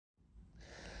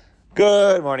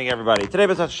Good morning, everybody. Today,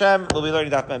 B'ezras Hashem, we'll be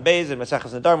learning Daf Mem Beis and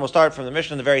Maseches Nedarim. We'll start from the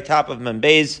Mishnah on the very top of Mem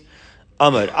Beis,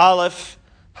 Amud Aleph,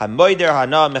 Hamoider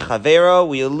Hana Mechavero.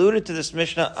 We alluded to this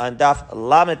Mishnah on Daf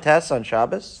Lamed Tes on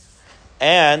Shabbos,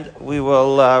 and we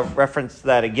will reference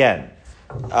that again.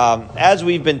 As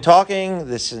we've been talking,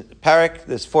 this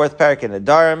fourth parak in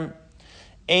Nedarim,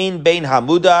 Ein Bein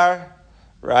Hamudar,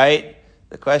 right?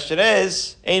 The question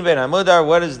is, Ein Bein Hamudar,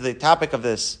 what is the topic of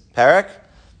this parak?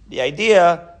 The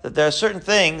idea that there are certain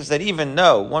things that even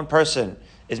though one person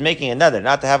is making another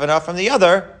not to have enough from the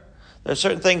other, there are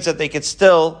certain things that they could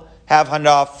still have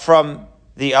hana from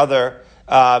the other,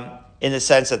 in the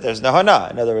sense that there's no hana.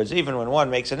 In other words, even when one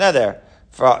makes another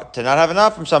to not have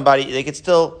enough from somebody, they could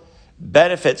still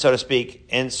benefit, so to speak,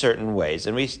 in certain ways.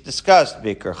 And we discussed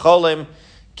Bikr Cholim.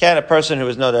 Can a person who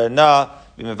is no hana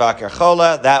be Mevakir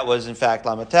Chola? That was in fact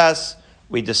Lamed Tes.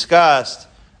 We discussed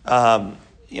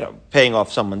paying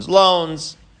off someone's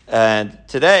loans. And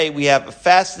today we have a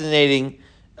fascinating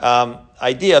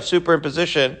idea of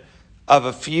superimposition of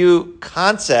a few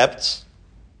concepts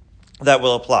that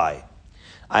will apply.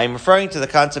 I'm referring to the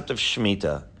concept of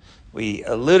Shemitah. We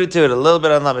alluded to it a little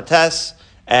bit on Lamed Tes,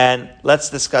 and let's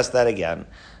discuss that again.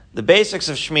 The basics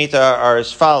of Shemitah are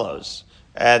as follows,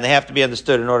 and they have to be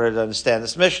understood in order to understand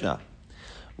this Mishnah.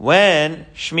 When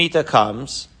Shemitah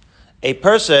comes, a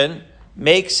person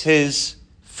makes his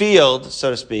field,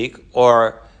 so to speak,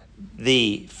 or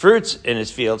the fruits in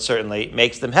his field certainly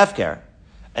makes them hefker.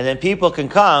 And then people can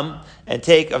come and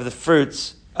take of the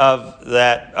fruits of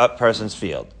that person's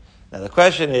field. Now the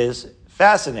question is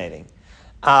fascinating.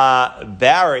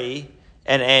 Barry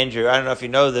and Andrew, I don't know if you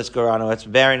know this,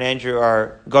 Goranowitz, Barry and Andrew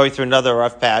are going through another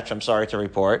rough patch, I'm sorry to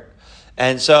report.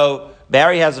 And so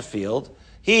Barry has a field.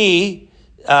 He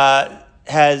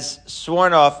has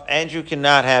sworn off, Andrew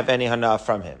cannot have any hana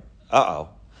from him.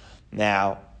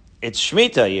 Now, it's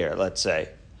Shemitah year, let's say.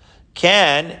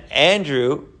 Can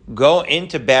Andrew go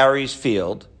into Barry's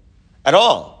field at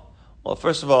all? Well,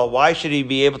 first of all, why should he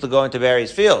be able to go into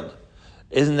Barry's field?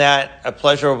 Isn't that a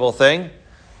pleasurable thing?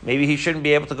 Maybe he shouldn't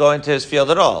be able to go into his field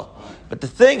at all. But the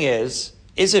thing is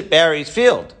it Barry's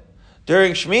field?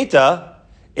 During Shemitah,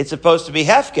 it's supposed to be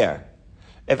hefker.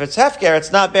 If it's hefker,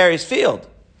 it's not Barry's field.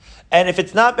 And if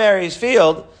it's not Barry's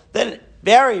field, then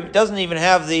Barry doesn't even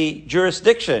have the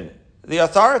jurisdiction, the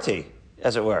authority,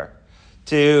 as it were,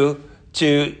 to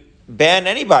ban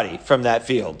anybody from that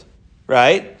field,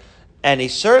 right? And he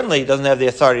certainly doesn't have the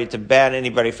authority to ban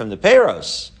anybody from the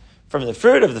peiros, from the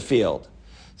fruit of the field.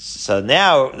 So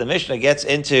now the Mishnah gets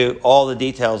into all the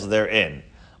details therein.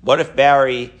 What if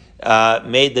Barry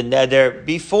made the neder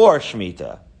before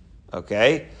Shemitah?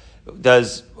 Okay?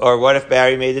 Or what if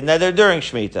Barry made the neder during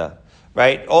Shemitah?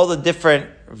 Right? All the different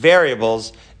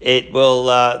variables, it will,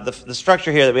 the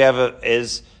structure here that we have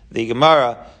is the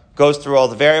Gemara goes through all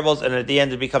the variables, and at the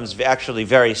end it becomes actually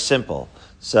very simple.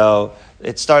 So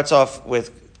it starts off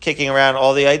with kicking around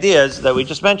all the ideas that we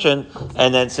just mentioned,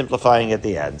 and then simplifying at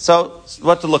the end. So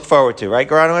what to look forward to, right,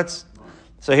 Goranowitz?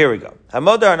 So here we go.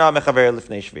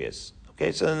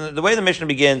 Okay, so the way the Mishnah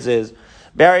begins is,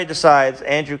 Barry decides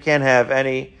Andrew can't have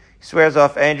any, he swears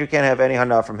off Andrew can't have any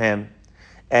hana from him,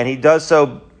 and he does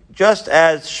so just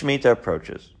as Shemitah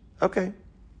approaches. Okay.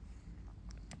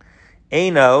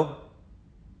 Eino,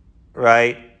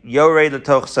 right, Yorei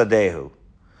letoch sadehu.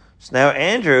 So now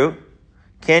Andrew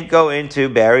can't go into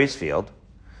Barry's field.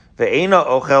 Ve'eino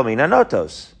ochel mina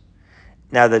notos.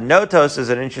 Now the notos is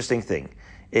an interesting thing.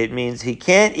 It means he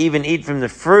can't even eat from the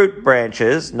fruit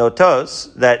branches,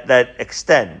 notos, that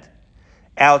extend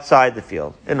outside the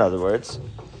field. In other words,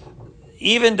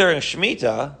 even during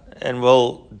Shemitah, and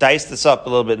we'll dice this up a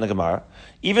little bit in the Gemara,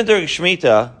 even during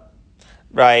Shemitah,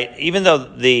 right, even though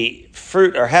the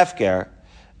fruit are hefker,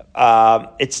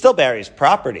 it's still Barry's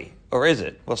property. Or is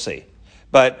it? We'll see.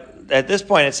 But at this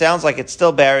point, it sounds like it's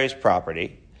still Barry's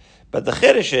property. But the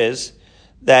chiddush is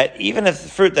that even if the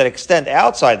fruit that extend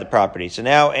outside the property, so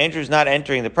now Andrew's not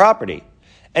entering the property,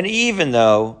 and even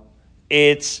though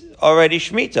it's already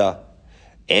Shemitah,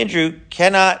 Andrew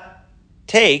cannot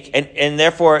take, and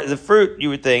therefore the fruit, you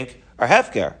would think, are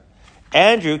hefker.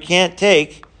 Andrew can't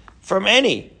take from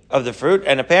any of the fruit,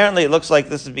 and apparently it looks like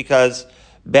this is because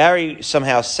Barry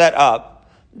somehow set up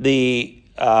the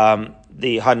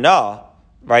hana,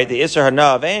 right, the Isser hana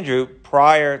of Andrew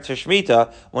prior to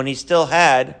Shemitah, when he still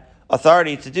had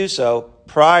authority to do so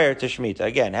prior to Shemitah.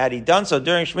 Again, had he done so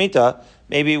during Shemitah,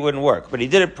 maybe it wouldn't work. But he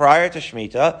did it prior to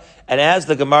Shemitah, and as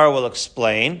the Gemara will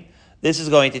explain, this is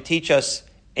going to teach us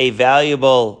a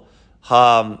valuable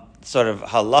sort of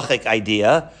halachic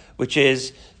idea, which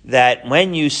is that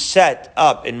when you set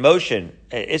up in motion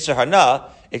Isser Hana,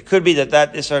 it could be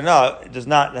that Isser Hana does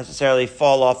not necessarily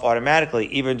fall off automatically,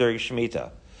 even during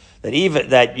Shemitah.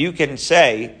 That you can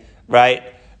say, right,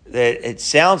 that it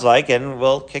sounds like, and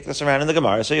we'll kick this around in the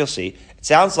Gemara, so you'll see, it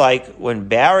sounds like when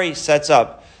Barry sets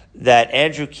up that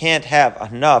Andrew can't have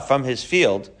Hana from his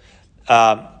field,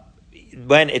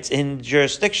 when it's in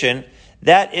jurisdiction,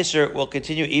 that Isser will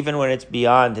continue even when it's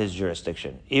beyond his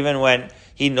jurisdiction. Even when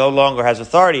he no longer has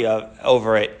authority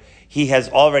over it, he has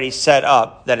already set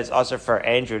up that it's also for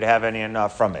Andrew to have any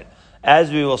enough from it.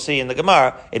 As we will see in the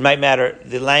Gemara, it might matter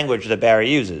the language that Barry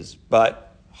uses,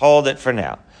 but hold it for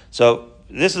now. So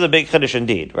this is a big chiddush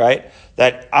indeed, right?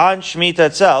 That on Shemitah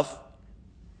itself,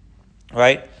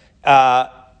 right,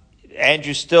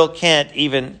 Andrew still can't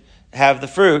even have the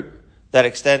fruit that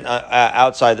extend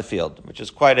outside the field, which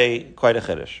is quite a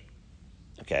chiddush.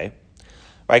 Okay,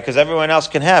 right? Because everyone else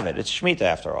can have it. It's Shemitah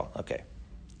after all. Okay,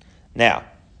 now.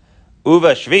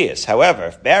 Uva Shvius. However,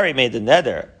 if Barry made the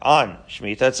neder on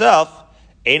Shemitah itself,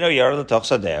 Eino Yor L'Toch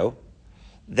Sadeu,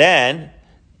 then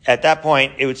at that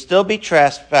point it would still be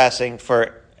trespassing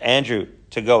for Andrew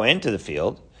to go into the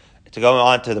field, to go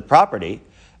onto the property.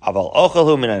 Aval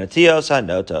Ochelhu Min Hanatios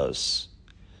Hanotos.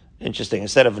 Interesting.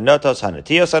 Instead of Notos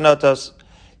Hanatios Hanotos,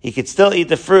 he could still eat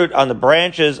the fruit on the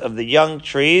branches of the young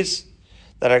trees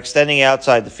that are extending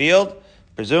outside the field.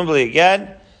 Presumably,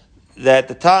 again, that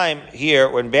the time here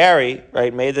when Barry,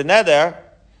 right, made the neder,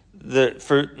 the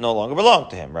fruit no longer belonged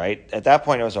to him, right? At that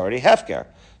point, it was already hefker.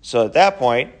 So at that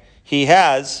point, he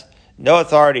has no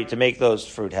authority to make those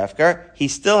fruit hefker. He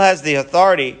still has the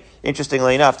authority,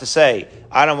 interestingly enough, to say,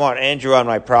 I don't want Andrew on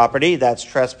my property. That's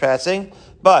trespassing.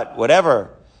 But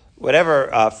whatever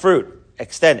fruit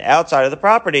extend outside of the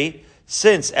property,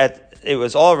 since it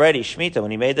was already Shemitah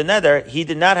when he made the neder, he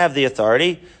did not have the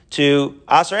authority to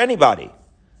aser anybody,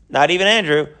 not even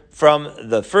Andrew, from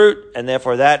the fruit, and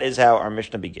therefore that is how our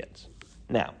Mishnah begins.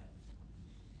 Now,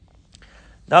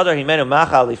 how do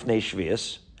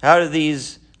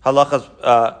these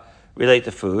halachas relate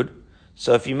to food?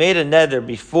 So if you made a neder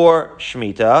before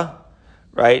Shemitah,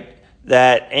 right,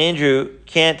 that Andrew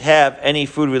can't have any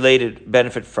food-related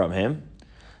benefit from him,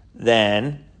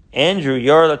 then Andrew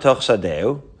yor l'toch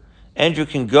sadeu, Andrew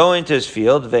can go into his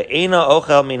field, ve'ena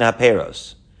ochel min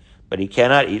haperos, but he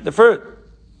cannot eat the fruit.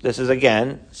 This is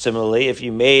again, similarly, if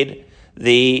you made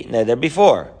the neder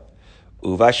before.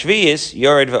 Uva shvius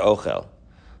yored ve'ochel.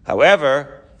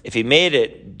 However, if he made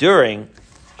it during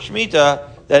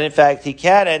Shemitah, then in fact he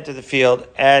can enter the field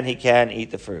and he can eat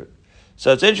the fruit.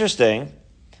 So it's interesting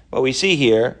what we see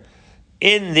here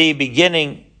in the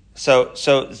beginning. So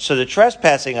the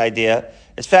trespassing idea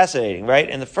is fascinating, right?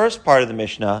 In the first part of the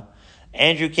Mishnah,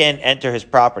 Andrew can't enter his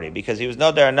property because he was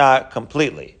no there not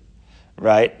completely,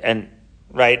 right? And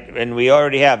we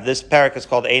already have this parak is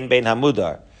called Ein Bein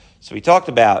Hamudar. So we talked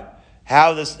about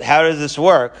how does this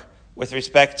work with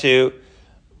respect to,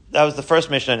 that was the first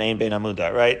Mishnah in Ein Bein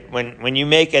Hamudar, right? When you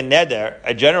make a neder,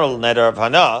 a general neder of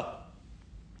Hana,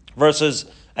 versus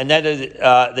a neder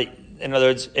that, in other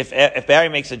words, if Barry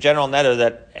makes a general neder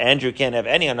that Andrew can't have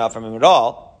any Hana from him at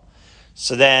all,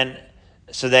 so then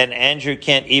Andrew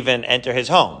can't even enter his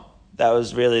home. That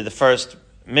was really the first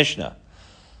Mishnah.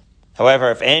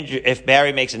 However, if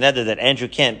Barry makes a neder that Andrew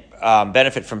can't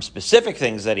benefit from specific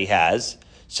things that he has,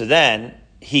 so then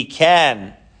he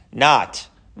can not,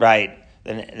 right?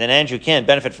 Then Andrew can't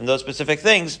benefit from those specific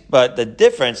things. But the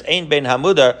difference, Ein Bein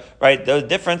Hamudar, right? The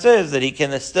difference is that he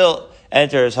can still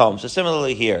enter his home. So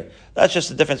similarly here, that's just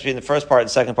the difference between the first part and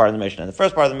the second part of the Mishnah. In the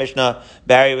first part of the Mishnah,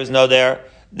 Barry was no there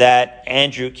that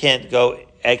Andrew can't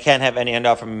have any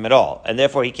handout from him at all, and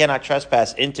therefore he cannot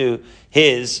trespass into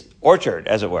his orchard,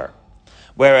 as it were.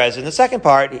 Whereas in the second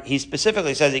part, he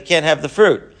specifically says he can't have the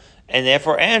fruit, and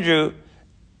therefore Andrew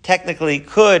technically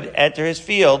could enter his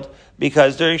field,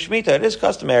 because during Shemitah it is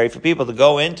customary for people to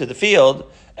go into the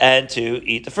field and to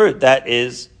eat the fruit. That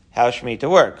is how Shemitah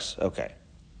works. Okay,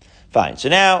 fine. So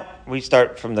now we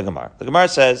start from the Gemara. The Gemara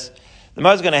says, the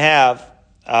Gemara is going to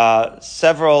have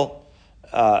several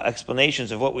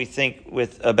explanations of what we think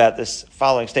about this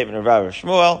following statement of Rav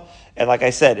Shmuel, and like I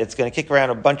said, it's going to kick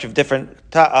around a bunch of different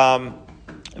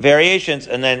variations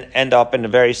and then end up in a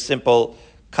very simple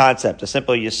concept, a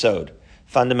simple yesod,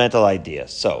 fundamental idea.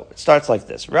 So it starts like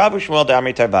this: Rav Shmuel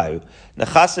Damri Tarvayu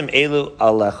Nechasim Elu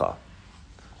Alecha.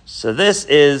 So this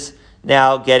is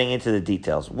now getting into the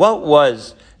details. What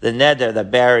was the neder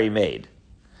that Barry made?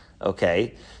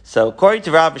 Okay, so according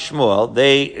to Rav Shmuel,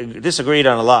 they disagreed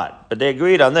on a lot, but they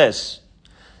agreed on this.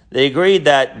 They agreed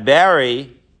that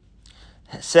Barry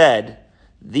said,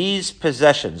 these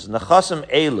possessions, Nechasim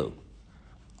Elu,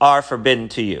 are forbidden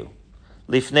to you.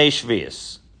 Lifnei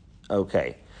Shvius.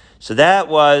 Okay. So that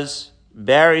was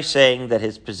Barry saying that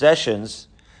his possessions,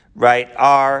 right,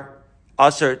 are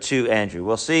usher to Andrew.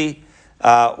 We'll see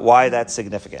why that's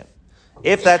significant.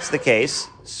 If that's the case,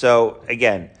 so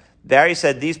again, Barry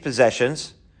said these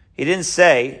possessions. He didn't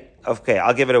say, okay,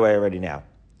 I'll give it away already now.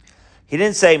 He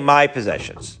didn't say my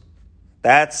possessions.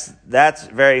 That's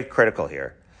very critical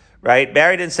here, right?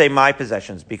 Barry didn't say my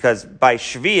possessions because by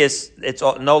Shvius, it's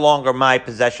no longer my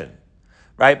possession,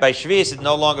 right? By Shvius, it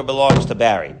no longer belongs to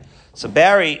Barry. So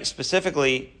Barry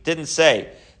specifically didn't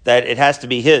say that it has to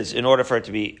be his in order for it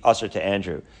to be usher to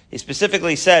Andrew. He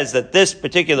specifically says that this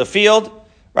particular field,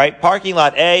 right, parking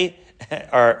lot A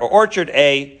or orchard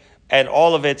A and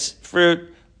all of its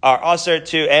fruit are usher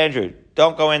to Andrew.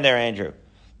 Don't go in there, Andrew.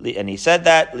 And he said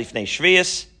that, lifnei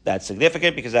shvius. That's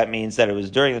significant because that means that it was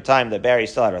during the time that Barry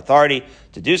still had authority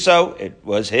to do so. It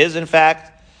was his, in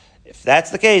fact. If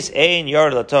that's the case, ein yor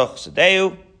latoch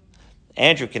sedeu.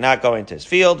 Andrew cannot go into his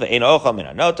field. Ve'ein ochel min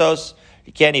hanotos.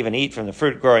 He can't even eat from the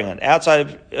fruit growing on the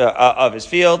outside of his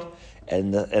field.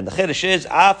 And the chiddush is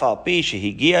af al pi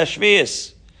shehigia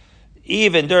shvius.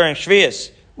 Even during shvius,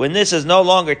 when this is no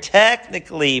longer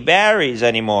technically Barry's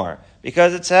anymore,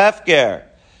 because it's hefker,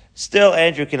 still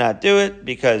Andrew cannot do it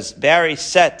because Barry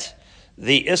set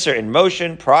the Isser in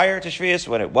motion prior to shvius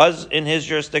when it was in his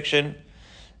jurisdiction.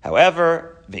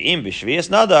 However, ve'im b'shvius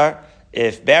nadar,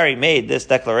 if Barry made this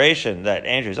declaration that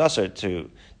Andrew's usher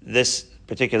to this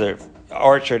particular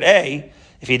orchard A,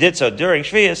 if he did so during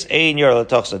shvius, ein yor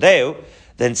l'toch sadeu,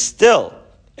 then still,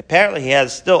 apparently he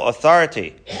has still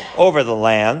authority over the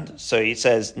land. So he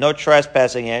says, no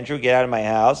trespassing, Andrew, get out of my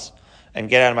house and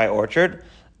get out of my orchard.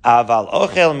 Aval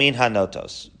ochel min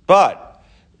hanotos. But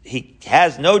he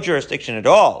has no jurisdiction at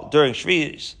all during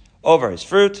shvius over his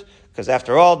fruit, because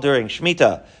after all, during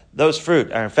Shemitah, those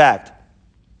fruit are in fact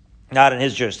not in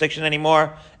his jurisdiction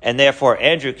anymore, and therefore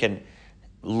Andrew can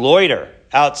loiter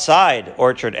outside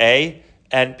Orchard A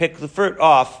and pick the fruit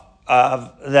off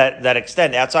that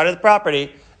extend outside of the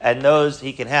property, and those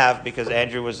he can have because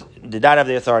Andrew did not have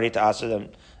the authority to usher them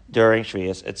during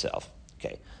Shvius itself.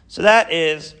 Okay, so that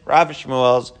is Rav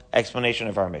Shmuel's explanation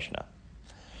of our Mishnah.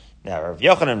 Now, Rav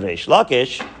Yochanan and Reish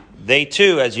Lakish, they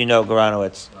too, as you know,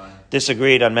 Goranowitz,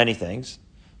 disagreed on many things,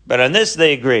 but on this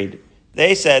they agreed.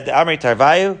 They said, Amri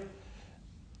Tarvayu,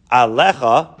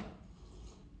 Alecha,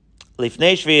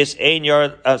 Lifnei Shvius, Ein Yor,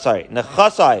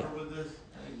 Nechasai.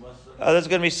 There's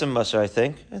going to be some Musar, I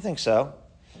think. I think so.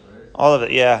 All of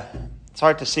it, yeah. It's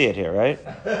hard to see it here, right?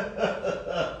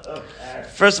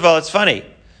 First of all, it's funny.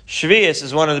 Shvius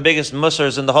is one of the biggest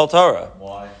Musars in the whole Torah.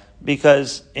 Why?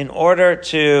 Because in order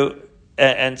to,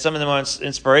 and some of the most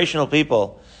inspirational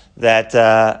people that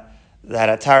Atar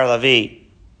Lavi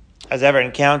has ever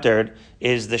encountered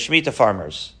is the Shemitah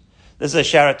farmers. This is a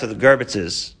shout out to the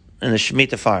Gerbitzes and the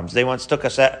Shemitah farms. They once took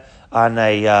us on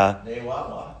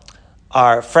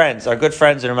our good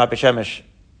friends in Ramat Shemesh,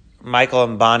 Michael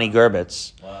and Bonnie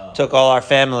Gerbitz, took all our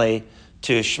family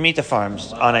to Shemitah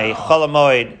farms on a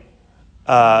Chol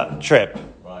Hamoed trip.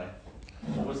 Right.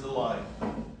 What was the line?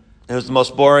 It was the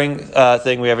most boring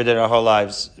thing we ever did in our whole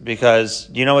lives, because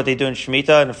do you know what they do in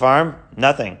Shemitah in the farm?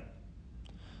 Nothing.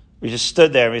 We just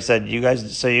stood there and we said,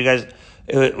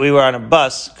 we were on a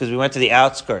bus because we went to the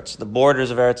outskirts, the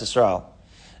borders of Eretz Yisrael.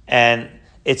 And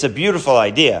it's a beautiful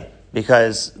idea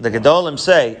because the Gedolim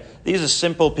say, these are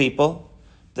simple people.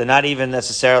 They're not even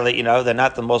necessarily, they're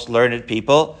not the most learned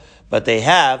people, but they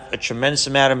have a tremendous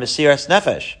amount of Mesiras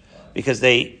Nefesh because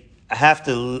they have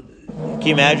to, can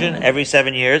you imagine, every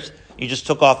 7 years, you just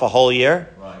took off a whole year?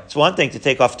 Right. It's one thing to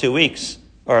take off 2 weeks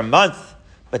or a month,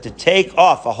 but to take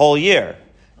off a whole year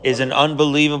is an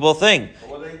unbelievable thing.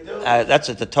 What they do? That's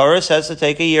what the Torah says, to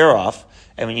take a year off.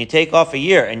 And when you take off a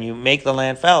year and you make the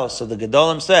land fallow, so the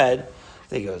Gedolim said,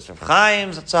 they goes from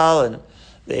Chaim Zatzal, and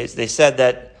they said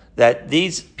that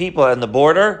these people on the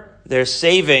border, they're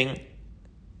saving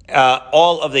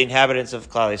all of the inhabitants of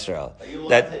Klal Yisrael. Are you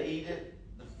allowed to eat it,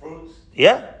 the fruits?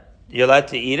 Yeah, you're allowed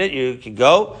to eat it. You can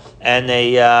go, and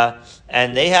they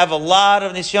have a lot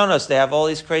of nisyonos. They have all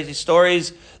these crazy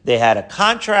stories. They had a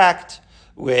contract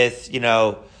with,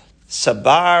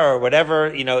 Sabar or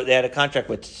whatever, they had a contract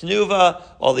with Tnuva,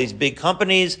 all these big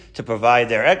companies to provide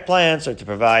their eggplants or to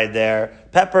provide their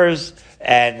peppers,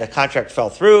 and the contract fell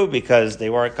through because they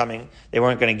weren't going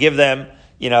to give them,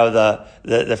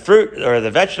 the fruit or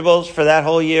the vegetables for that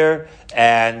whole year,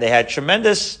 and they had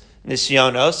tremendous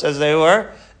nisyonos as they were,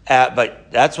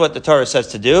 but that's what the Torah says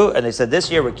to do, and they said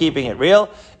this year we're keeping it real,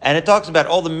 and it talks about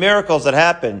all the miracles that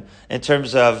happen in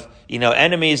terms of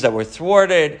enemies that were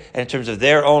thwarted, and in terms of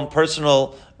their own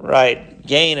personal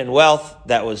gain and wealth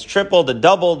that was tripled and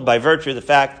doubled by virtue of the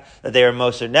fact that they were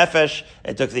Moser Nefesh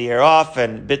and took the year off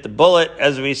and bit the bullet,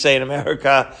 as we say in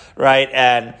America, right?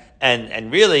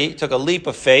 And really took a leap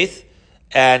of faith.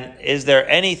 And is there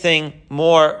anything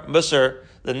more Musar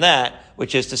than that?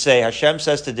 Which is to say, Hashem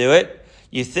says to do it.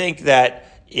 You think that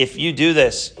if you do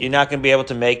this, you're not going to be able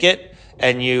to make it,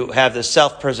 and you have the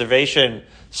self-preservation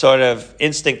sort of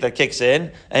instinct that kicks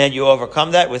in, and you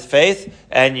overcome that with faith,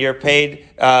 and you're paid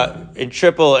in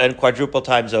triple and quadruple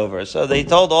times over. So they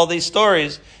told all these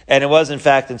stories, and it was in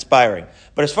fact inspiring.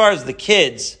 But as far as the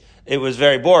kids, it was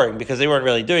very boring because they weren't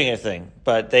really doing anything.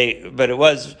 But it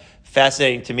was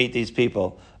fascinating to meet these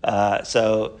people.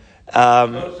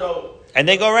 And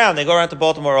they go around. They go around to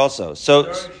Baltimore also. So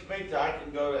during Shemitah, I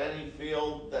can go to any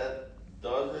field that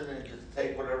does it and just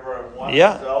take whatever I want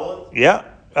yeah, and sell it.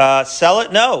 yeah. Sell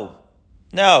it? No,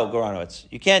 Goranowitz.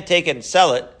 You can't take it and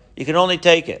sell it. You can only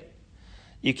take it.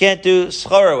 You can't do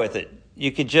schora with it.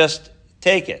 You can just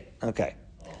take it. Okay.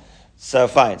 So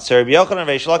fine. So Rabbi Yochanan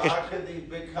Reish Lakish. How could these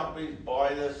big companies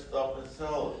buy this stuff and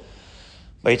sell it?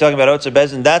 But you're talking about Otzer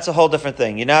Bezin. That's a whole different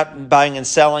thing. You're not buying and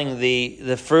selling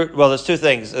the fruit. Well, there's two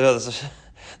things.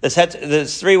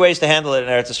 There's three ways to handle it in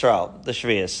Eretz Yisrael, the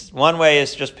Shvius. One way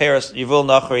is just Paris Yivul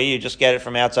Nachri. You just get it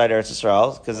from outside Eretz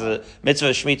Yisrael because the mitzvah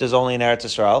of Shemitah is only in Eretz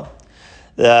Yisrael.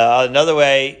 Another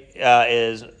way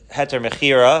is Heter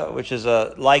Mechira, which is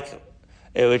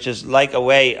like a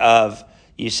way of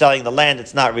you selling the land.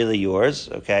 It's not really yours.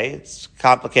 Okay, it's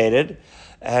complicated.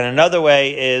 And another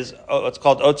way is what's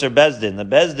called Otzer Bezdin. The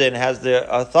Bezdin has the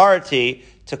authority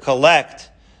to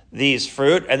collect these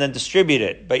fruit and then distribute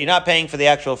it. But you're not paying for the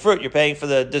actual fruit, you're paying for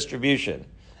the distribution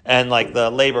and like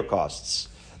the labor costs.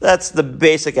 That's the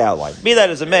basic outline. Be that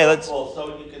as it may,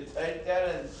 So you can take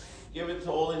that and give it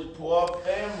to all these poor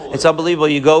families. It's unbelievable.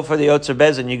 You go for the Otzer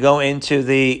Bezin, you go into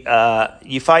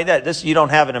you find that this you don't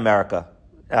have in America.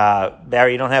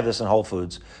 Barry, you don't have this in Whole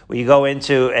Foods. Where you go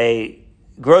into a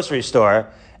grocery store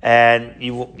and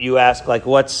you ask like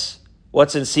what's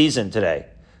in season today,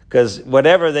 because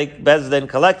whatever Bezdin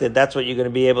collected, that's what you're going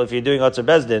to be able, if you're doing Otzer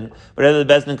Bezdin, whatever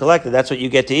the Bezdin collected, that's what you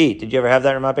get to eat. Did you ever have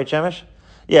that in Ramat Beit Shemesh?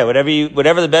 Yeah,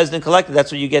 whatever the Bezdin collected,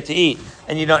 that's what you get to eat,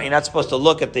 and you're not supposed to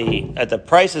look at the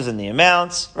prices and the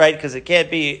amounts, right? Because it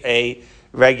can't be a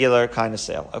regular kind of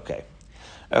sale.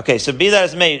 Okay, so be that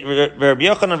as may, Rabbi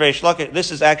Yochanan Reish Lakish,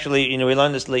 this is actually, we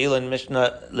learned this Le'ilan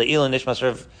Nishmas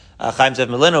of Chaim Zev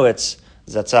Melinowitz,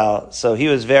 Zatzal. So he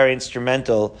was very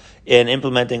instrumental in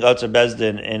implementing Otzer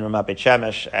Bezdin in Ramat Beit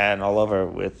Shemesh and all over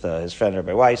with his friend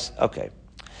Rabbi Weiss. Okay,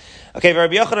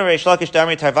 Rabbi Yochanan Reish Lakish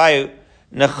Damri Tarvayu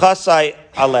Nechasai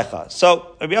Alecha.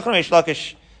 So Rabbi Yochanan Reish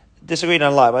Lakish disagreed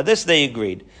on a lot, but this they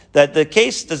agreed that the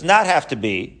case does not have to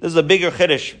be. This is a bigger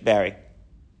chiddush, Barry.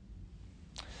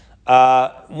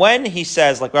 When he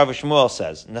says, like Rav Shmuel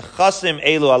says, Nechasim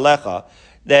Elu Alecha,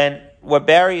 then what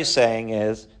Barry is saying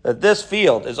is that this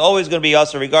field is always going to be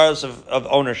us, regardless of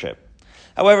ownership.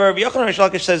 However, Rabbi Yochanan Reish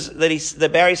Lakish says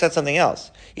that Barry said something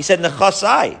else. He said,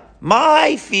 Nechasai,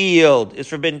 my field is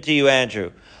forbidden to you,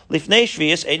 Andrew. Lifnei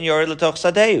Shvius ein yored l'toch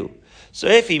sadeu. So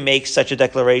if he makes such a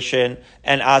declaration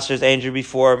and answers Andrew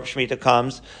before Shemitah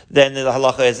comes, then the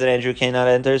halacha is that Andrew cannot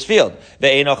enter his field.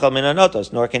 Ve'ein ochel min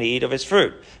hanotos, nor can he eat of his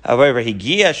fruit. However,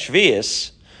 higia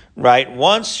shvius, right,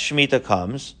 once Shemitah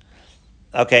comes,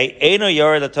 okay, eino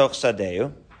yored l'toch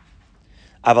sadeu,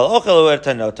 aval ochel u'er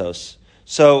tanotos.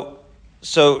 So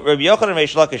Rabbi Yochanan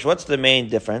Reish Lakish, what's the main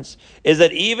difference? Is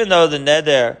that even though the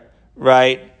neder,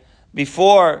 right,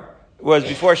 before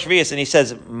Shvius, and he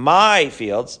says, my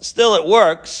fields, still it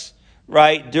works,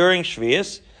 right, during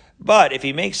Shvius, but if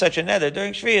he makes such a neder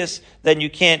during Shvius, then you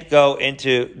can't go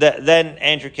into, then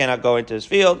Andrew cannot go into his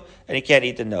field, and he can't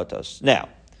eat the notos. Now,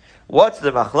 what's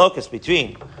the machlokas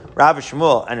between Rav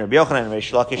Shmuel and Rabbi Yochanan and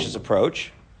Reish Lakish's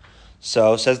approach?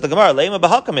 So, says the Gemara, Leima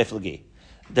b'halka miflagi.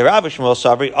 The Rav Shmuel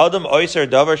Savri, Adam oiser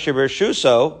davar shibir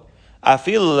shuso,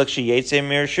 afilu l'kshiyetze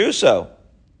mir shuso.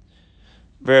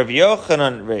 Rav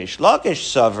Yochanan Reish Lakish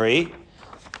Savri,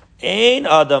 Ein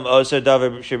Adam Oser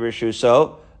Davar Shibir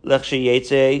Shuso,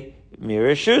 L'chshiyetze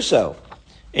Mir Shuso.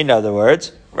 In other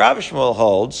words, Rav Shmuel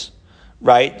holds,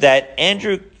 right, that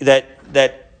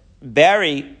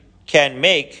Barry can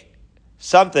make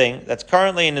something that's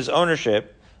currently in his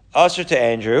ownership, usher to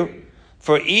Andrew,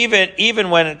 for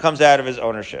even when it comes out of his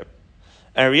ownership.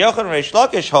 And Rav Yochanan Reish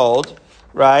Lakish hold,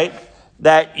 right,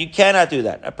 that you cannot do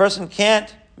that. A person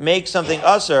can't make something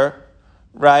usher,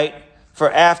 right,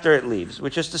 for after it leaves,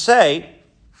 which is to say,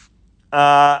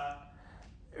 once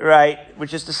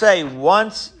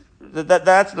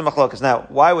that's the machlokas. Now,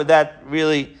 why would that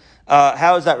really?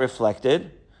 How is that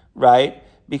reflected, right?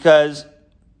 Because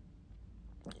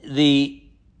the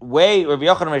way Rabbi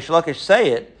Yochanan and Reish Lakish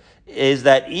say it is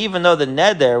that even though the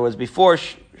neder was before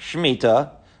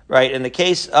Shemitah, right, in the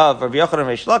case of Rav Yochanan and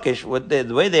Reish Lakish,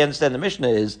 the way they understand the Mishnah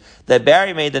is that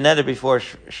Barry made the neder before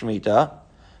Shemitah,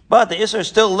 but the Isser is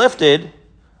still lifted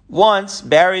once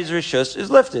Barry's Rishus is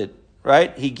lifted,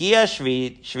 right? Higia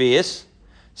Shvius,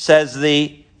 says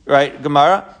the, right,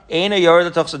 Gemara, Eina Yored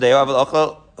L'Tochsadeo Aval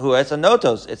Ochel Huetz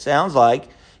Anotos. It sounds like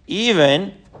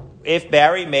even if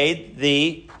Barry made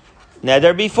the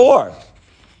neder before.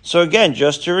 So again,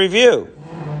 just to review,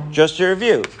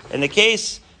 in the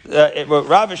case,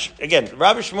 Rav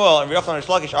Shmuel and Rav Yochanan and Reish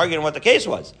Lakish arguing what the case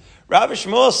was. Rav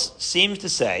Shmuel seems to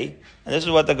say, and this is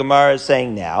what the Gemara is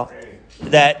saying now,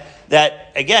 that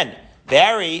again,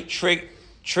 Barry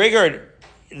triggered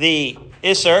the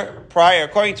Isser prior,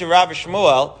 according to Rav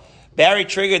Shmuel, Barry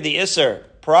triggered the Isser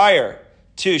prior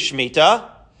to Shemitah,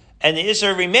 and the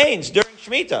Isser remains during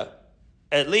Shemitah,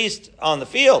 at least on the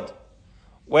field.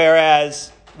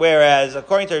 Whereas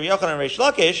according to Rav Yochanan and Reish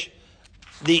Lakish,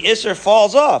 the Isser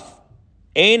falls off.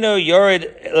 Eino yored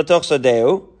l'toch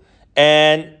sadeu,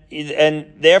 and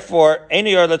therefore Eino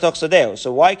yored l'toch sadeu.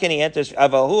 So why can he enter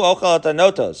avahu ochel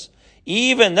atanotos?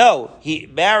 Even though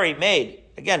Barry made,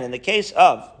 again, in the case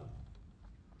of,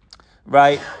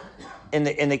 right, in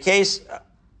the case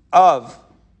of,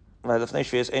 right, Rav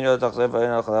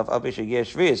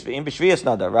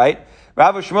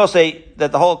Shmuel say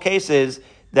that the whole case is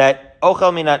that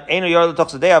ochel minat einu yor l'toch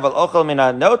sadeh, but ochel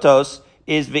minat notos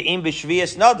is ve'im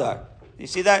b'shvius nadar. You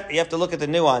see that? You have to look at the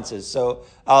nuances. So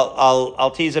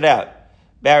I'll tease it out.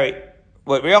 Barry,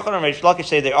 what Rav Yochanan and Reish Lakish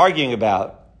say they're arguing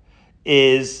about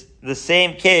is the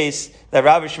same case that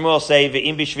Rav Shmuel say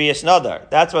ve'im b'shvius nadar.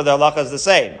 That's where the halacha is the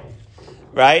same,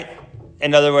 right?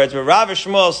 In other words, where Rav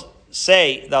Shmuel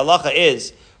say the halacha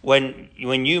is when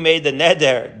you made the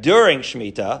neder during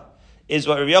Shemitah, is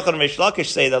what Rav Yochanan and Reish Lakish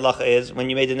say the halacha is when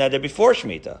you made the neder before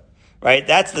Shemitah, right?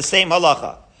 That's the same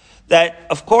halacha. That,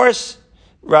 of course,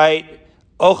 right,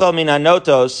 ochel min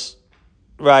hanotos,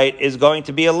 right, is going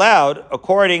to be allowed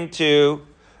according to,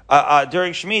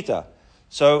 during Shemitah.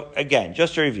 So, again,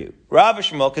 just to review. Rav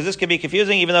Shmuel, because this can be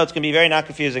confusing, even though it's going to be very not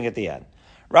confusing at the end.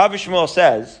 Rav Shmuel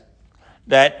says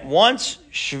that once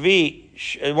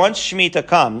Shemitah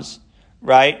comes,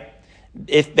 right,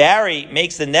 if Barry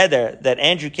makes the neder that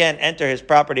Andrew can't enter his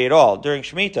property at all during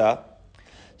Shemitah,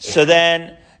 so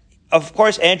then, of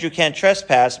course, Andrew can't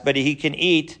trespass, but he can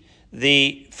eat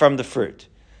from the fruit.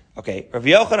 Okay, Rav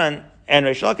Yochanan and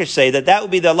Reish Lakish say that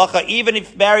would be the halacha even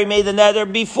if Barry made the neder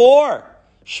before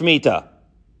Shemitah.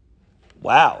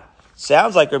 Wow.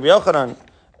 Sounds like Rav Yochanan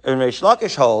and Reish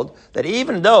Lakish hold that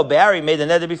even though Barry made the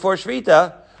neder before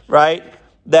Shemitah, right,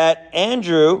 that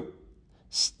Andrew,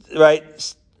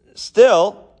 right,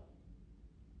 still,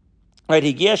 right,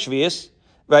 Higia Shvius,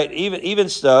 right, even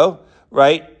so,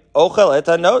 right, ochel et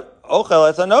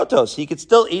hanotos, he could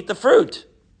still eat the fruit.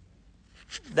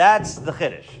 That's the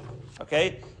chiddush.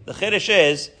 Okay? The chiddush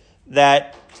is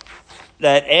that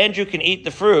Andrew can eat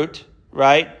the fruit,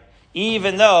 right,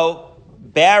 even though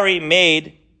Barry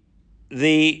made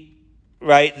again,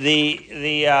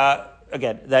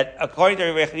 that according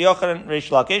to Rav Yochanan and Reish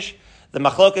Lakish, the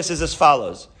machlokas is as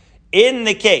follows. In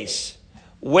the case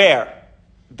where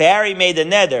Barry made the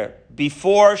neder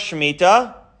before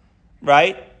Shemitah,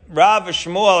 right, Rav and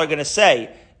Shmuel are going to say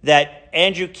that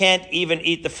Andrew can't even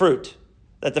eat the fruit.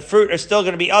 That the fruit are still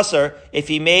going to be usher if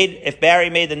Barry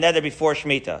made the neder before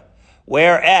Shemitah.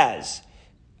 Whereas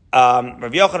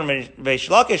Rav Yochanan and Reish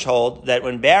Lakish hold that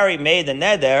when Barry made the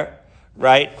neder,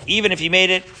 right, even if he made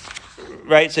it,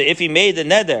 right, so if he made the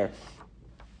neder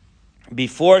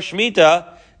before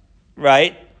Shemitah,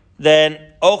 right, then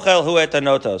ochel hu et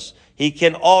hanotos, he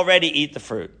can already eat the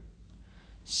fruit.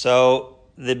 So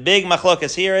the big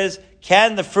machlokas here is,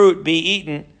 can the fruit be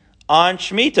eaten on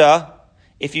Shemitah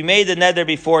if you made the neder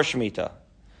before Shemitah?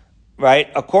 Right?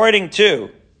 According to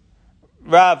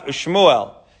Rav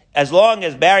Shmuel, as long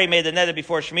as Barry made the neder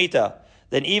before Shemitah,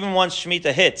 then even once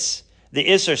Shemitah hits, the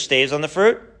Isser stays on the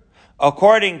fruit.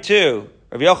 According to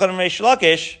Rav Yochanan and Reish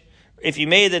Lakish, if you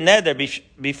made the neder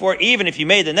before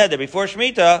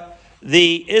Shemitah,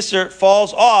 the Isser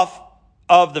falls off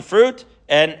of the fruit,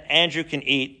 and Andrew can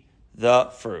eat the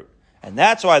fruit. And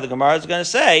that's why the Gemara is going to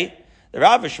say, the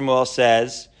Rav Shmuel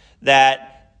says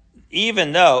that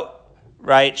even though,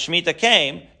 right, Shemitah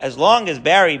came, as long as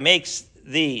Barry makes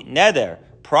the neder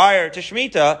prior to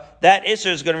Shemitah, that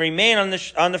Isser is going to remain on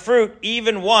the fruit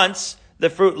even once the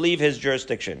fruit leave his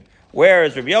jurisdiction.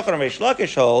 Whereas Rabbi Yochanan and Reish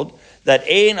Lakish hold that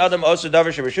ein adam osu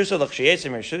davar she'rishuso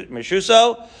l'chshiyetsim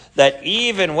mishuso, that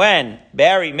even when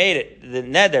Barry made it the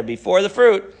neder before the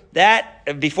fruit,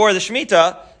 before the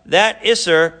Shemitah, that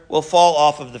Isser will fall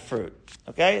off of the fruit.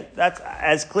 Okay? That's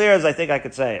as clear as I think I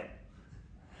could say it.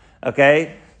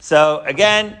 Okay? So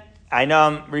again, I know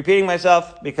I'm repeating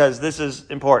myself because this is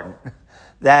important.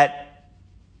 That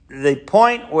the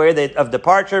point of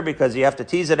departure, because you have to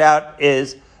tease it out,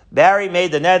 is Barry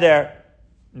made the neder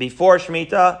before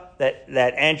Shemitah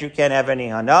that Andrew can't have any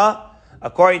hana.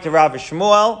 According to Rav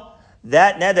Shmuel,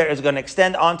 that neder is going to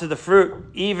extend onto the fruit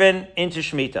even into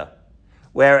Shemitah,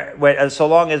 where so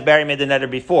long as Barry made the neder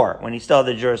before, when he still had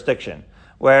the jurisdiction.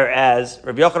 Whereas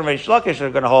Rabbi Yochanan and Reish Lakish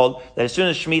are going to hold that as soon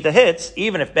as Shemitah hits,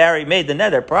 even if Barry made the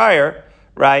neder prior,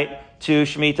 right, to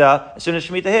Shemitah, as soon as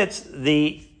Shemitah hits,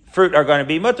 the fruit are going to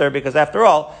be mutter, because after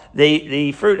all,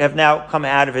 the fruit have now come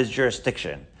out of his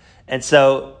jurisdiction. And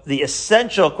so the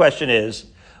essential question is,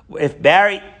 if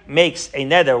Barry makes a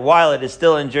neder while it is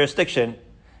still in jurisdiction,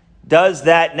 does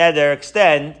that neder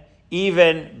extend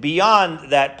even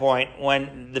beyond that point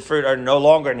when the fruit are no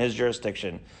longer in his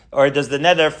jurisdiction? Or does the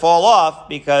neder fall off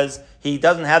because he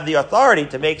doesn't have the authority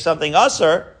to make something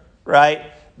usher,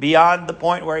 right, beyond the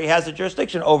point where he has the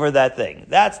jurisdiction over that thing?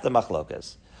 That's the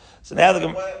machlokas. So now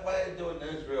what they do in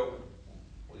Israel,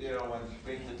 when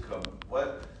Shemitah comes,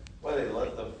 what they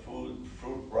let the fruit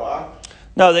rot?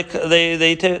 No,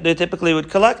 they typically would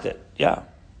collect it. Yeah.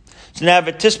 So now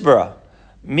V'tisbara,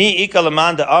 mi ika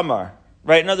lamanda amar.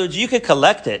 Right. In other words, you could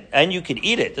collect it and you could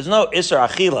eat it. There's no isser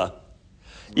achila.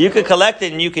 You could collect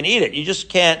it and you can eat it. You just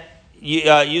can't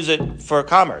use it for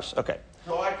commerce. Okay.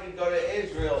 So I can go to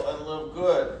Israel and live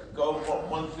good. Go from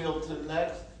one field to the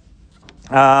next.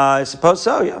 I suppose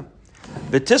so. Yeah.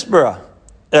 V'tisbara,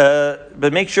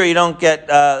 but make sure you don't get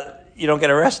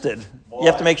arrested. Why? You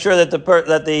have to make sure that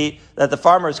the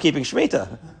farmer is keeping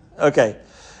Shemitah. Okay.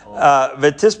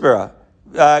 V'tisbara.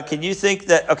 Can you think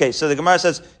that? Okay. So the Gemara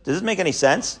says, does this make any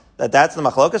sense? That's the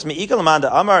machlokas. Mi'ika l'manda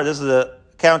amar. This is a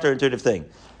counterintuitive thing.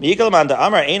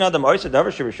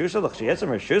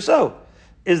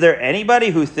 Is there anybody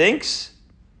who thinks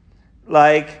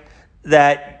like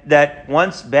that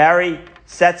once Barry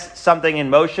sets something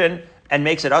in motion and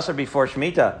makes it usher before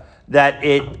Shemitah, that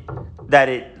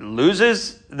it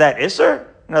loses that isser?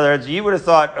 In other words, you would have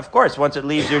thought, of course, once it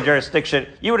leaves your jurisdiction,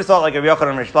 you would have thought like Rabbi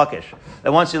Yochanan and Reish Lakish,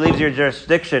 that once it leaves your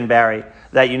jurisdiction, Barry,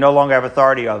 that you no longer have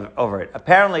authority over it.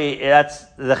 Apparently, that's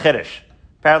the chiddush.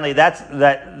 Apparently, that's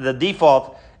the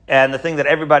default, and the thing that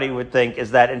everybody would think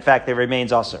is that, in fact, it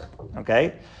remains usher.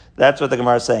 Okay? That's what the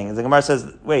Gemara is saying. The Gemara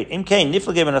says, wait, im kain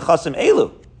niflegim nechasim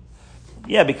elu.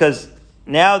 Yeah, because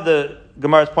now the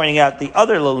Gemara is pointing out the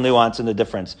other little nuance in the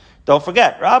difference. Don't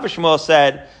forget, Rav Shmuel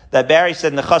said that Barry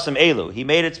said nechasim elu. He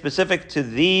made it specific to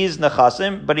these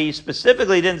nechasim, but he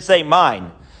specifically didn't say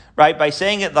mine. Right? By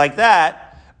saying it like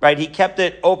that, right, he kept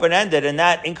it open-ended, and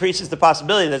that increases the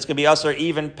possibility that it's going to be usher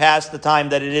even past the time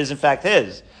that it is in fact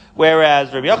his.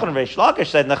 Whereas Rabbi Yochanan and Reish Lakish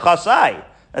said nechasai.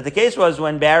 That the case was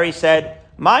when Barry said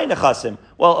my nechasim.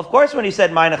 Well, of course, when he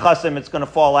said my nechasim, it's going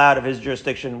to fall out of his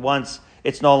jurisdiction once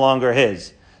it's no longer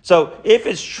his. So if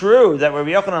it's true that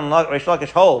Rabbi Yochanan and Reish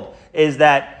Lakish hold is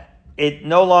that it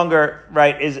no longer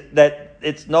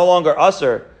it's no longer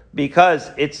usher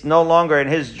because it's no longer in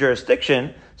his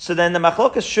jurisdiction, so then the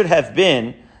machlokas should have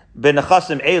been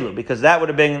b'nechasim elu, because that would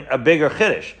have been a bigger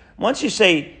chiddush. Once you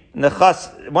say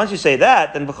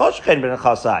that, then v'chol shekain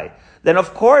b'nechasai. Then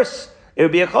of course it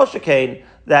would be a chol shekain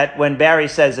that when Barry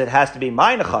says it has to be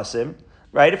my nechasim,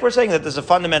 right? If we're saying that there's a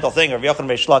fundamental thing of Yochanan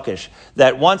Reish Lakish,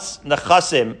 that once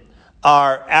nechasim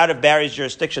are out of Barry's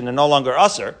jurisdiction, they're no longer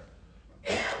usher.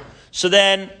 So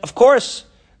then, of course,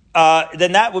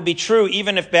 then that would be true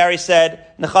even if Barry said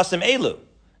nechasim elu.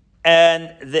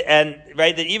 And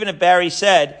right, that even if Barry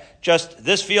said just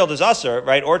this field is usher,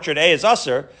 right, orchard A is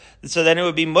usher, so then it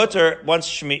would be mutter once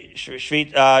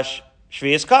Shvius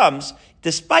comes,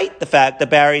 despite the fact that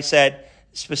Barry said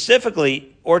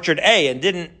specifically orchard A and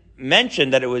didn't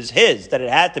mention that it was his, that it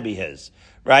had to be his,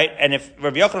 right? And if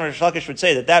Rabbi Yochanan and Reish Lakish would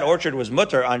say that orchard was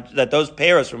mutter, that those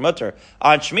peiros were mutter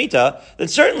on Shemitah, then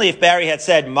certainly if Barry had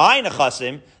said my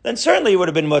nechasim, then certainly it would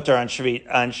have been mutter on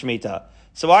Shemitah.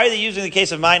 So why are they using the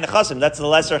case of my nechasim? That's the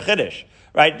lesser chiddush,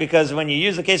 right? Because when you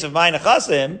use the case of my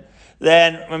nechasim,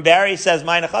 then when Barry says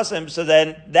my nechasim, so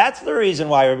then that's the reason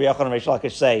why Rabbi Yochanan and Reish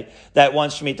Lakish say that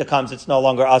once Shemitah comes, it's no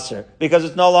longer usher, because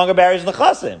it's no longer Barry's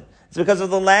nechasim. It's because of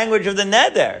the language of the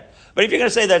neder. But if you're going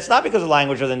to say that it's not because of the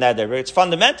language of the neder, but it's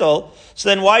fundamental, so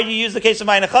then why do you use the case of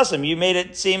my nechasim? You made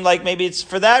it seem like maybe it's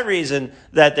for that reason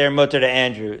that they're mutter to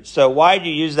Andrew. So why do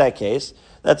you use that case?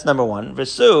 That's number one.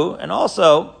 Vesu, and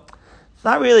also, it's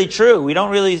not really true. We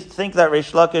don't really think that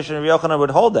Reish Lakish and Rabbi Yochanan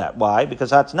would hold that. Why?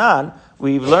 Because Hatznan,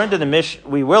 we will learn in the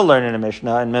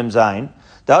Mishnah in Mem Zayin,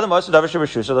 that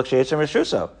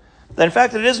in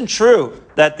fact it isn't true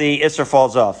that the Isser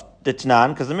falls off. ditnan,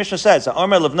 because the Mishnah says,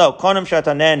 Omer levno, konim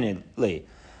shataneni li.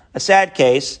 A sad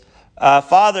case.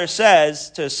 Father says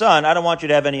to his son, I don't want you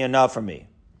to have any enough from me.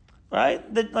 Right?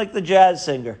 Like the jazz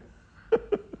singer.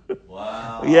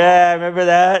 Wow. Yeah, remember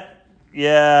that?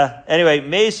 Yeah. Anyway,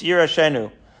 Meis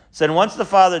Yirashenu. So then once the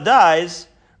father dies,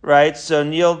 right, so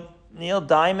Neil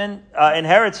Diamond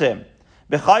inherits him.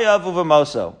 B'chayav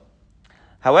u'v'moso.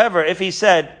 However, if he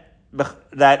said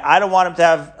that I don't want him to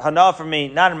have hana for me,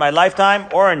 not in my lifetime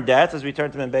or in death, as we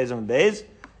turn to Menbez and Menbez,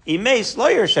 Imeis lo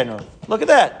Yirashenu. Look at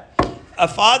that. A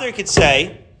father could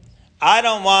say, I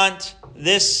don't want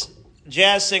this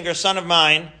jazz singer, son of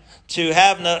mine, to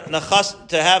have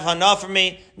hana for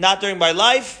me, not during my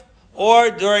life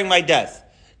or during my death.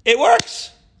 It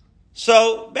works.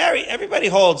 So, Barry, everybody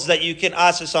holds that you can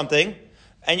answer something,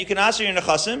 and you can answer your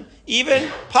nechasim, even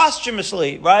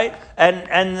posthumously, right?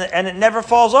 And it never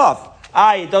falls off.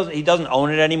 He doesn't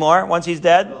own it anymore once he's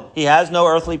dead. No. He has no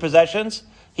earthly possessions.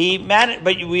 But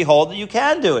we hold that you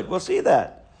can do it. We'll see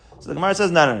that. So the Gemara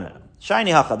says, no.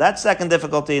 Shiny hacha. That second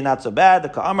difficulty, not so bad. The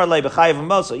ka'amar le b'chayiv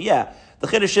v'moso. Yeah. The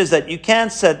chiddush is that you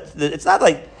can't it's not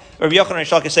like Rabbi Yochanan and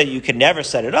Shalka said you can never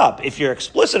set it up. If you're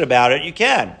explicit about it, you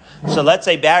can. So let's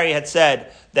say Barry had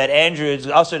said that Andrew is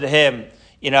also to him,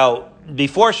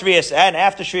 before Shvius and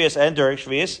after Shvius and during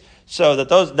Shvius, so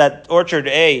that orchard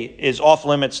A is off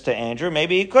limits to Andrew.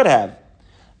 Maybe he could have.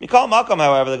 Mikol Malcolm,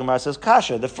 however, the Gemara says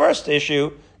kasha. The first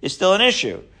issue is still an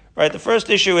issue, right? The first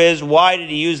issue is why did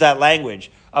he use that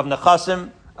language of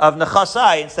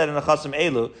nechasai instead of nechasim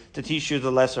elu to teach you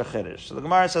the lesser chiddush. So the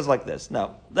Gemara says like this.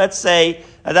 No, let's say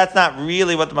that's not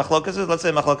really what the machlokas is. Let's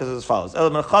say the machlokas is as follows: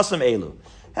 nechasim elu.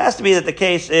 It has to be that the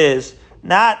case is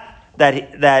not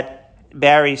that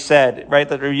Barry said, right?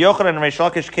 That Yochanan and Reish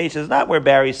Lakish case is not where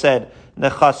Barry said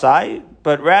nechasai,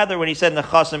 but rather when he said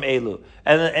nechasim elu,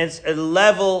 and it's a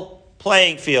level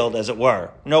playing field, as it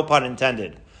were. No pun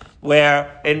intended.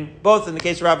 Where both in the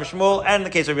case of Rav Shmuel and in the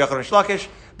case of Yochanan and Shlakish,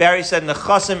 Barry said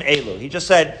nechasim elu. He just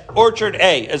said orchard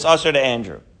A is usher to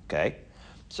Andrew. Okay,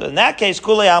 so in that case,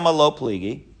 kulei ama lo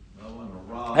pligi.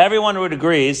 Everyone would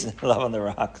agree. Love on the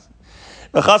rocks.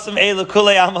 Nechasim elu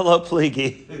kulei ama lo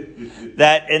pligi.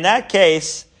 That in that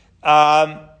case,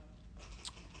 both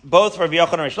Rabbi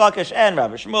Yochanan and Shlakish and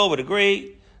Rav Shmuel would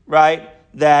agree, right,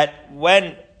 that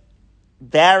when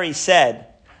Barry said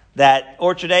that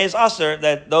orchard A is usher,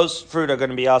 that those fruit are going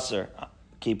to be usher.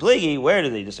 Ki pligi, where do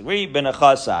they disagree?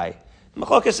 Benachasai. The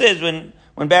machlokas is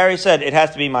when Barry said it has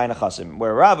to be my nechasim,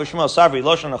 where Rav Shmuel Savri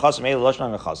loshon nechasim elu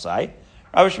loshon nechasai.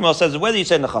 Rav Shmuel says whether you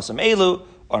say nechasim elu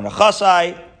or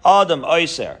nechasai, adam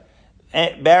oiser.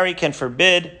 Barry can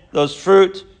forbid those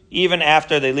fruit even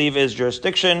after they leave his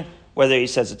jurisdiction, whether he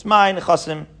says it's mine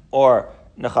nechasim or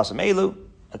nechasim elu.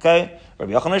 Okay,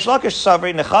 Rabbi Yochanan Shlakish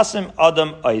Savri nechasim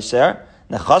adam oiser.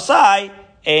 Nechasai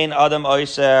ein adam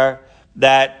oiser.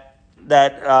 That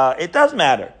it does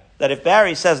matter that if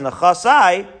Barry says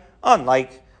nechasai,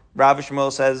 unlike Rav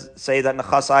Shmuel say that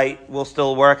nechasai will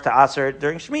still work to aser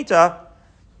during Shemitah,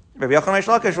 Rabbi Yochanan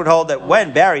Shlakish would hold that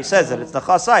when Barry says that it's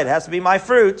nechasai, it has to be my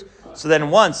fruit. So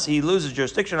then once he loses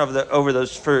jurisdiction over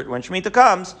those fruit, when Shemitah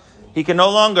comes, he can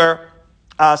no longer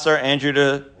aser Andrew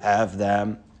to have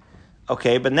them.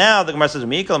 Okay, but now the Gemara says,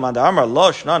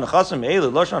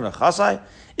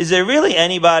 is there really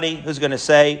anybody who's going to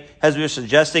say, as we were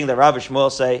suggesting that Rav Shmuel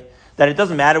say, that it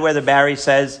doesn't matter whether Barry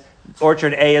says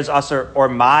orchard A is usher or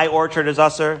my orchard is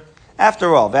usher?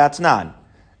 After all, that's none.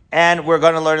 And we're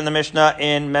going to learn in the Mishnah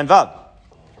in Menvav.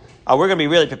 We're going to be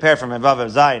really prepared for Menvav of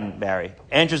Zion, Barry.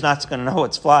 Andrew's not going to know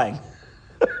what's flying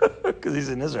because he's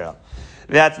in Israel.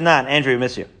 That's none. Andrew, we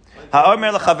miss you.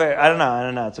 Ha'omer l'chaver. I don't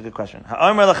know. It's a good question.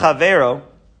 Ha'omer l'chavero.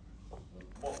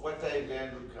 What day is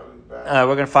Andrew coming back?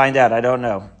 We're going to find out. I don't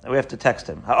know. We have to text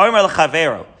him. Ha'omer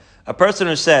l'chavero. A person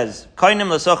who says, "Koinim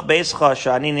l'soch beischa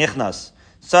shani nichnas,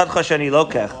 sadcha shani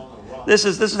lokech." This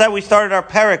is how we started our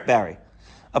parak, Barry.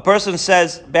 A person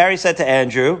says, Barry said to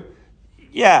Andrew,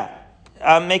 "Yeah,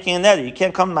 I'm making a nether. You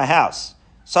can't come to my house.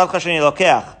 Sadcha shani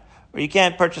lokech, or you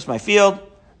can't purchase my field.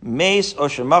 Meis o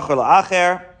shemachor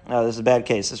la'acher." No, this is a bad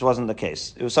case. This wasn't the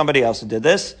case. It was somebody else who did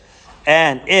this.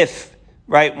 And if,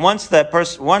 right, once that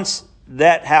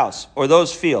house or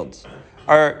those fields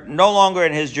are no longer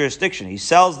in his jurisdiction, he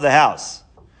sells the house.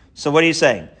 So what are you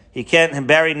saying? He can't,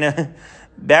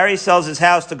 Barry sells his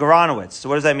house to Goranowitz. So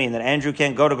what does that mean? That Andrew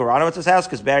can't go to Goranowitz's house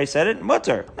because Barry said it?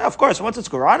 Mutter. No, of course, once it's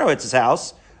Goranowitz's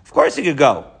house, of course he could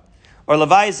go. Or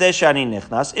Levai Zeshani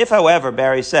Nichnas. If, however,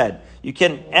 Barry said, you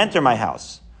can enter my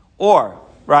house, or,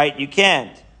 right, you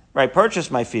can't, right, purchase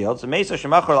my fields.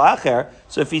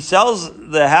 So if he sells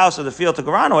the house or the field to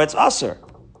Goranowitz, it's usher.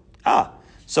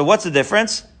 So what's the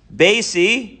difference?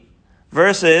 Beisi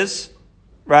versus,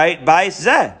 right, Bais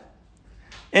Zeh.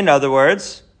 In other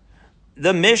words,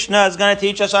 the Mishnah is going to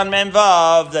teach us on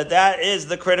Memvav that is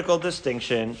the critical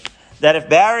distinction. That if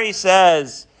Barry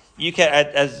says you can,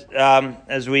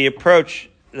 as we approach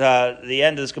the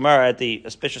end of this Gemara at the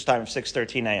auspicious time of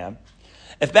 6:13 a.m.,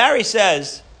 if Barry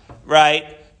says,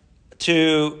 right,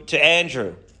 to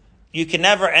Andrew, you can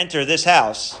never enter this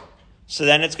house, so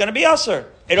then it's going to be Asur.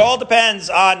 It all depends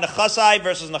on Nechasai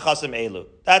versus Nechasim Elu.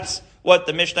 That's what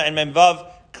the Mishnah in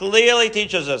Memvav clearly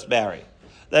teaches us, Barry.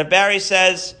 That if Barry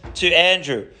says to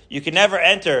Andrew, you can never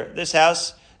enter this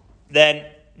house, then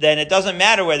it doesn't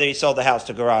matter whether he sold the house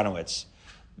to Goranowitz.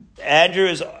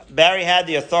 Barry had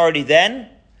the authority then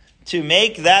to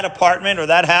make that apartment or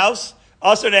that house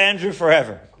Asur to Andrew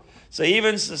forever. So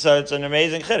it's an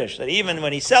amazing chiddush that even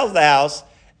when he sells the house,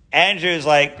 Andrew is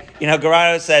like,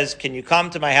 Goranowitz says, can you come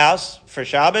to my house for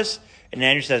Shabbos? And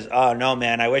Andrew says, oh no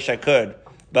man, I wish I could,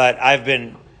 but I've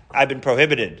been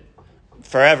prohibited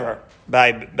forever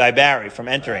by Barry from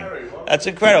entering. That's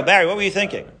incredible. Barry, what were you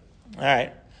thinking? All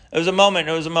right. It was a moment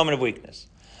of weakness.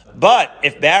 But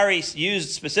if Barry used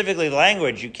specifically the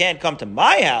language, you can't come to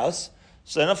my house,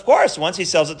 so then of course, once he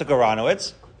sells it to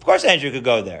Goranowitz, of course Andrew could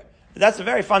go there. That's a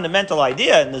very fundamental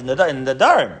idea in the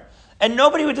Darim. And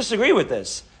nobody would disagree with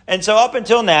this. And so up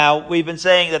until now, we've been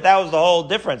saying that was the whole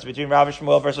difference between Rav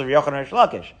Shmuel versus Rav Yochanan and Rish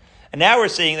Lakish. And now we're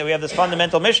seeing that we have this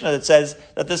fundamental Mishnah that says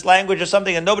that this language is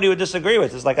something that nobody would disagree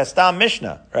with. It's like a Stam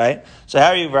Mishnah, right? So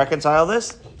how do you reconcile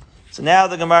this? So now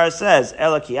the Gemara says,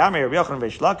 Ela ki amri Rav Yochanan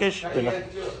Rish Lakish.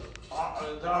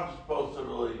 It's not supposed to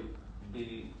really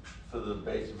be for the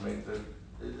basic mikdash.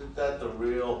 Isn't that the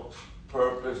real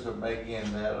purpose of making a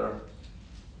neder?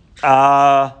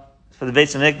 For the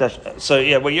Beis Hamikdash. So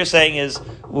yeah, what you're saying is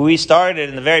we started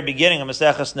in the very beginning of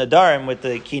Maseches Nedarim with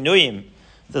the Kinuyim,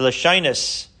 the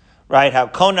Lashonis, right? How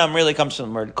Konam really comes from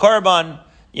the word Korban.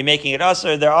 You're making it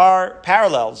Asur. There are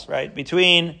parallels, right,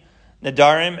 between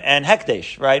Nedarim and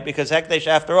Hekdesh, right? Because Hekdesh,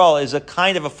 after all, is a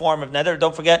kind of a form of Neder.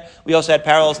 Don't forget, we also had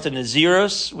parallels to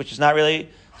Nazirus, which is not really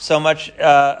so much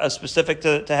specific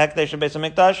to Hekdesh and Beis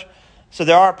Hamikdash. So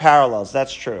there are parallels,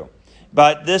 that's true.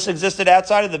 But this existed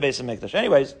outside of the Beis Hamikdash.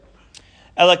 Anyways,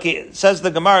 says the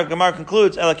Gemara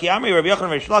concludes, Elaki Amri Rabbi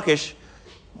Yochanan Rish Lakish,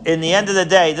 in the end of the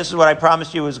day, this is what I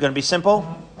promised you was going to be simple.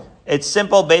 It's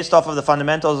simple based off of the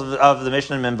fundamentals of the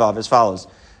Mishnah and Memvav as follows.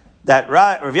 That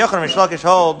Rabbi Yochanan Rish Lakish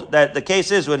hold that the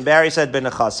case is when Barry said ben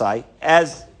Nechasai,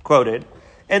 as quoted,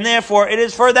 and therefore it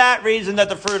is for that reason that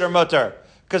the fruit are mutter.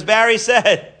 Because Barry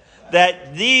said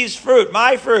that these fruit,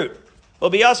 my fruit, will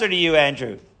be Asur to you,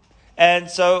 Andrew. And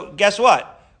so, guess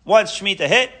what? Once Shemitah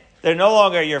hit, they're no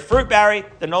longer your fruit, Barry.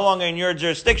 They're no longer in your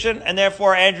jurisdiction, and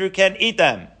therefore Andrew can eat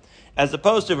them. As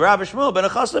opposed to Rav Shmuel ben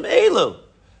Achasim Elu.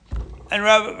 And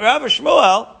Rav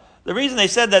Shmuel, the reason they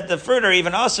said that the fruit are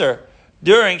even Asur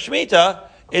during Shemitah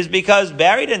is because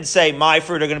Barry didn't say, my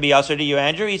fruit are going to be Asur to you,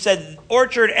 Andrew. He said,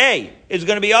 orchard A is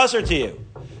going to be Asur to you.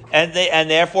 And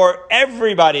therefore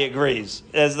everybody agrees.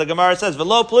 As the Gemara says,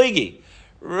 V'lo pligi.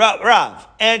 Rav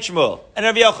and Shmuel and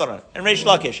Rav Yochanan and Rish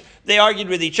Lakish, they argued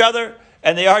with each other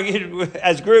and they argued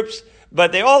as groups,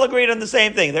 but they all agreed on the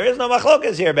same thing. There is no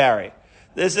machlokas here, Barry.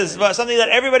 This is something that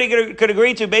everybody could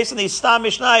agree to based on these Stam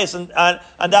Mishnayos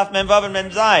on Daf Memvav and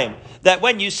Memzayim. That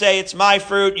when you say it's my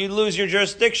fruit, you lose your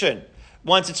jurisdiction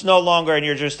once it's no longer in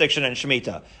your jurisdiction in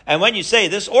Shemitah. And when you say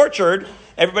this orchard,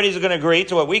 everybody's going to agree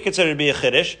to what we consider to be a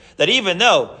chiddush, that even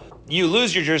though you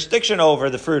lose your jurisdiction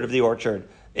over the fruit of the orchard,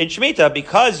 in Shemitah,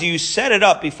 because you set it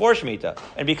up before Shemitah,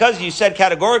 and because you said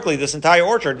categorically this entire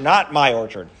orchard, not my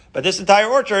orchard, but this entire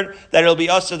orchard, that it'll be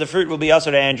Asur, the fruit will be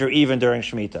Asur to Andrew even during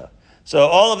Shemitah. So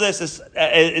all of this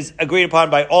is agreed upon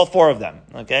by all four of them.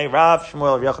 Okay? Rav,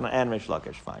 Shmuel, Rav Yochanan, and Rish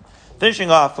Lakish. Fine.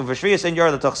 Finishing off with Vashriya Senyor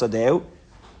L'toch Sadeu.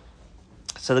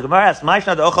 So the Gemara asks,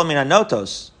 Ma'ishna de'ochel min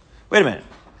hanotos. Wait a minute.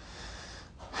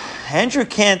 Andrew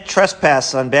can't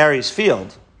trespass on Barry's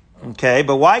field. Okay,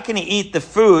 but why can he eat the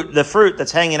fruit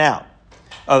that's hanging out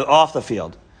off the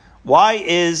field? Why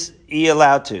is he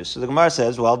allowed to? So the Gemara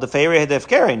says, well, the Defeirei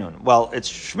Hedefkereinun. Well, it's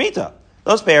Shemitah.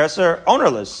 Those pears are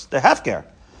ownerless. They're Hefker.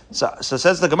 So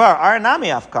says the Gemara, Aranami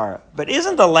Afkara. But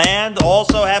isn't the land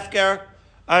also Hefker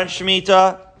on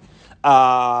Shemitah?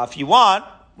 If you want,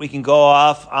 we can go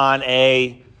off on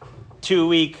a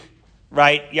 2-week,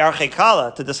 Yarchei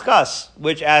Kala to discuss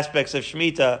which aspects of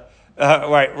Shemitah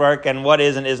work and what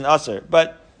is and isn't Asur.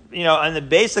 But, on the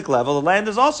basic level, the land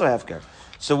is also Hefker.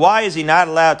 So why is he not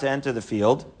allowed to enter the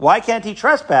field? Why can't he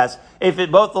trespass if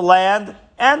both the land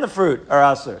and the fruit are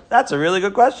Asur? That's a really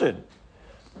good question.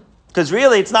 Because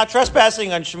really, it's not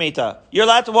trespassing on Shemitah. You're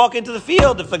allowed to walk into the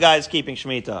field if the guy is keeping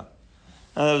Shemitah.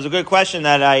 It was a good question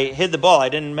that I hid the ball. I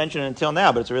didn't mention it until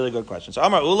now, but it's a really good question. So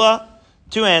Amar Ula,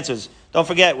 2 answers. Don't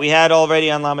forget, we had already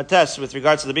on Lamates with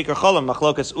regards to the Bikur Cholim,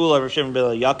 Machlokas Ula, Rav Shimon ben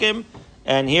Yakim,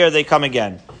 and here they come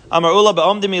again. Amar Ula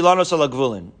be'omdim ilanos ala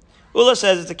gvulin. Ula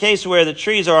says it's a case where the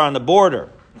trees are on the border,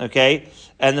 okay,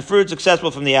 and the fruit's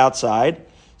accessible from the outside.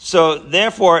 So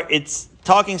therefore, it's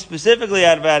talking specifically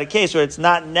about a case where it's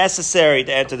not necessary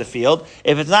to enter the field.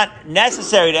 If it's not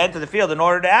necessary to enter the field in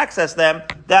order to access them,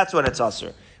 that's when it's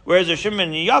usher. Whereas Rav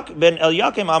Shimon ben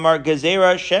Yakim Amar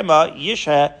Gezerah Shema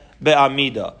Yishha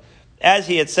be'amida. As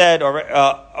he had said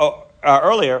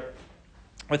earlier,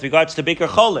 with regards to Bikur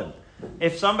Cholim,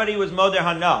 if somebody was Moder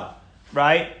Hana,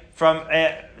 right,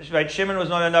 Shimon was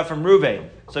not enough from Ruvain,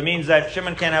 so it means that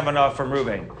Shimon can't have enough from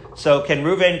Ruvain. So can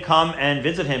Ruvain come and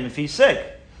visit him if he's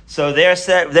sick? So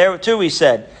there too we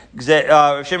said,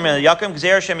 Shimon Yakim,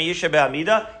 Gzer Shem Yisha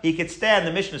Be'amida, he could stand,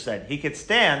 the Mishnah said. He could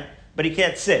stand, but he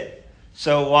can't sit.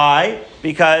 So why?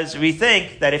 Because we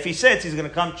think that if he sits, he's going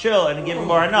to come chill and give him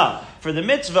more enough. For the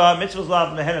mitzvah's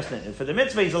allowed to mehenosnit. For the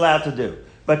mitzvah, he's allowed to do.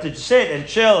 But to sit and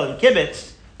chill and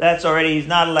kibitz, that's already, he's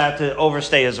not allowed to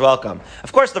overstay his welcome.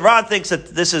 Of course, the Ran thinks that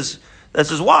this is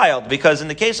wild, because in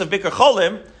the case of Bikur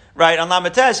Cholim, right, on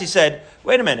Lamates, he said,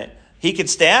 wait a minute, he could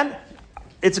stand?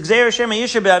 It's Gzeira Shema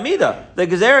Yisha Be'amida. The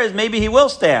Gzeira is maybe he will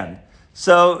stand.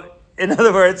 So, in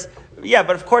other words, yeah,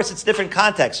 but of course it's different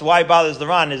context. Why bothers the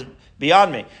Ran is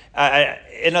beyond me.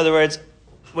 In other words,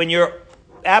 when you're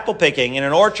apple picking in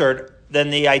an orchard, then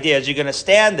the idea is you're going to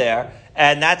stand there,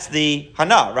 and that's the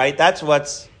hana, right?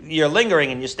 That's you're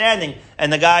lingering and you're standing,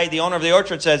 and the owner of the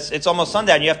orchard says, it's almost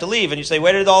sundown, you have to leave, and you say,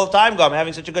 where did all the time go? I'm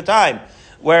having such a good time.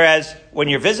 Whereas when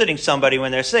you're visiting somebody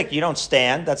when they're sick, you don't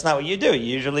stand. That's not what you do.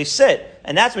 You usually sit,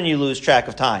 and that's when you lose track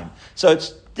of time. So it's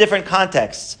different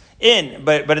contexts.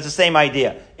 But it's the same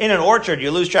idea. In an orchard, you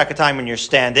lose track of time when you're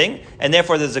standing, and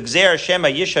therefore there's a Gzer Shema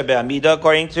Yisha Be'amida,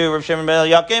 according to Rav Shimon ben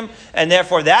Yakim, and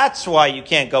therefore that's why you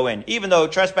can't go in. Even though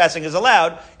trespassing is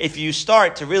allowed, if you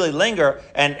start to really linger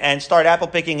and start apple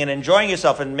picking and enjoying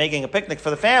yourself and making a picnic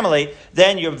for the family,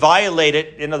 then you're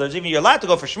violated. In other words, even you're allowed to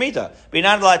go for Shemitah, but you're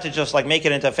not allowed to just like make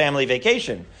it into a family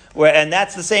vacation. And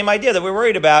that's the same idea that we're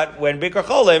worried about when Bikur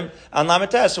Cholim on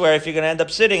Lamates, where if you're going to end up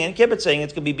sitting and kibitzing,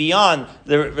 it's going to be beyond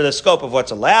the scope of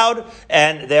what's allowed,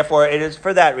 and therefore it is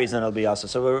for that reason it'll be also.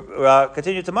 So we'll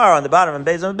continue tomorrow on the bottom of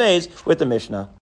Beis with the Mishnah.